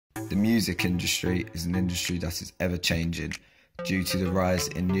The music industry is an industry that is ever-changing due to the rise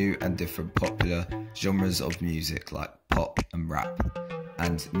in new and different popular genres of music like pop and rap,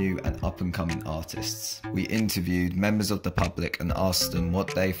 and new and up-and-coming artists. We interviewed members of the public and asked them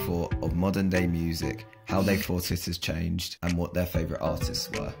what they thought of modern-day music, how they thought it has changed, and what their favourite artists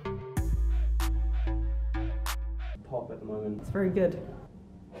were. Pop at the moment. It's very good.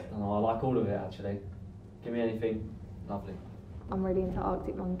 I know, I like all of it actually. Give me anything, lovely. I'm really into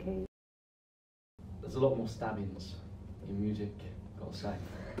Arctic Monkeys. There's a lot more stabbings in music, gotta say.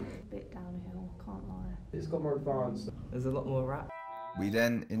 Bit downhill, can't lie. It's got more advanced. There's a lot more rap. We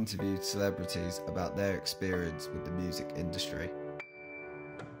then interviewed celebrities about their experience with the music industry.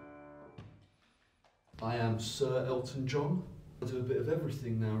 I am Sir Elton John. I do a bit of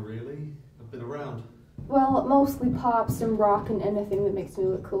everything now, really. I've been around. Well, mostly pops and rock and anything that makes me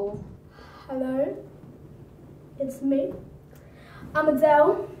look cool. Hello, it's me. I'm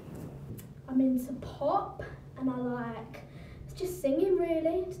Adele. I'm into pop and I like just singing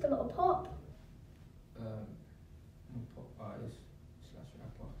really, just a lot of pop. Pop artist /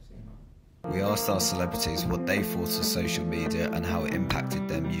 rapper, singer. We asked our celebrities what they thought of social media and how it impacted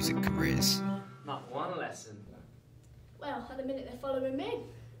their music careers. Not one lesson. Well, at the minute they're following me.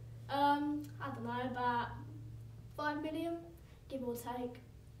 I don't know, about 5 million, give or take.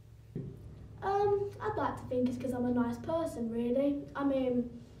 I'd like to think it's because I'm a nice person, really. I mean,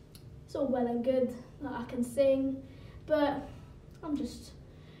 it's all well and good that I can sing, but I'm just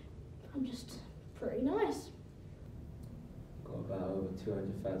pretty nice. Got about over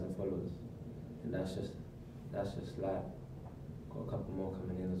 200,000 followers, and that's just like, got a couple more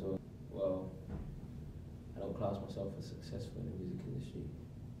coming in as well. Well, I don't class myself as successful in the music industry.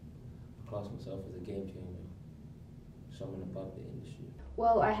 I class myself as a game changer, someone above the industry.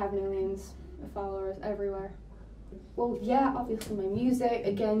 Well, I have millions of followers everywhere. Well, yeah, obviously my music,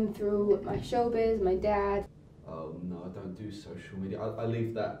 again through my showbiz, my dad. Oh no, I don't do social media. I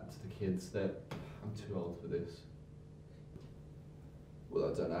leave that to the kids. I'm too old for this.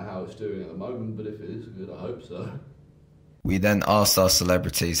 Well, I don't know how it's doing at the moment, but if it is good, I hope so. We then asked our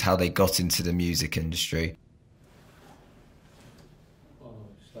celebrities how they got into the music industry. Well,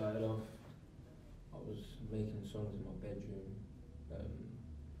 started off, I was making songs in my bedroom.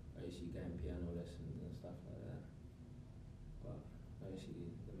 I used to get piano lessons and stuff like that. But actually,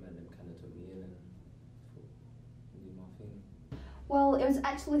 the man them kind of took me in and thought, do my thing. Well, it was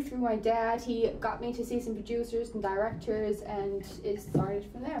actually through my dad. He got me to see some producers and directors, and it started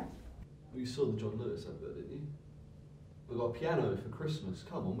from there. Well, you saw the John Lewis advert, didn't you? We got a piano for Christmas.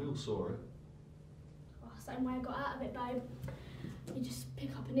 Come on, we all saw it. Oh, same way I got out of it, babe. You just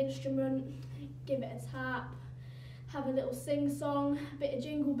pick up an instrument, give it a tap, have a little sing-song, a bit of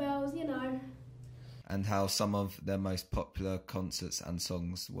jingle bells, you know. And how some of their most popular concerts and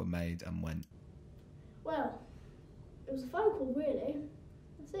songs were made and when. Well, it was a phone call, really.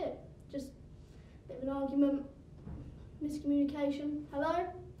 That's it. Just a bit of an argument, miscommunication. Hello?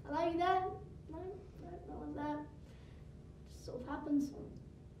 Hello, you there? No, no one's there. Just sort of happens.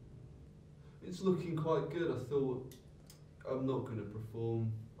 It's looking quite good. I thought I'm not going to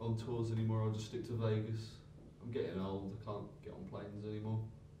perform on tours anymore. I'll just stick to Vegas. I'm getting old. I can't get on planes anymore.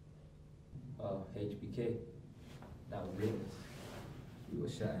 Oh, HBK, that was latest. We were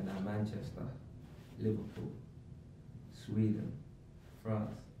shouting at Manchester, Liverpool, Sweden,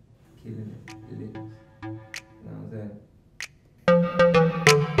 France, killing it, lit.